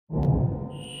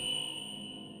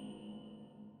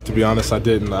To be honest, I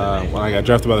didn't. When I got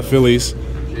drafted by the Phillies,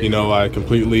 you know, I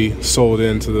completely sold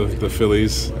into the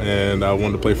Phillies, and I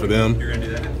wanted to play for them.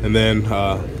 And then,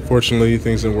 fortunately,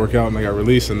 things didn't work out, and I got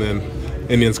released. And then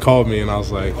Indians called me, and I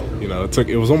was like, you know,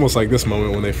 it was almost like this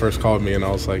moment when they first called me, and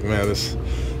I was like, man, this is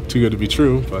too good to be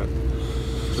true. But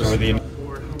just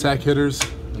attack hitters,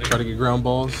 try to get ground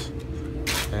balls,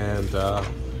 and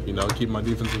you know, keep my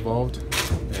defense involved,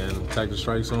 and attack the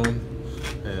strike zone.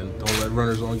 And don't let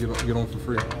runners get on for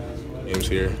free. Games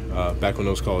here, back when it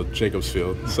was called Jacobs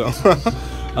Field. So,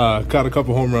 caught a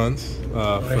couple home runs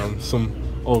from some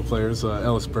old players,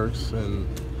 Ellis Burks, and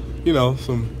you know,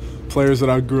 some players that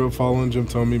I grew up following, Jim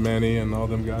Thome, Manny, and all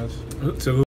them guys.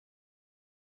 So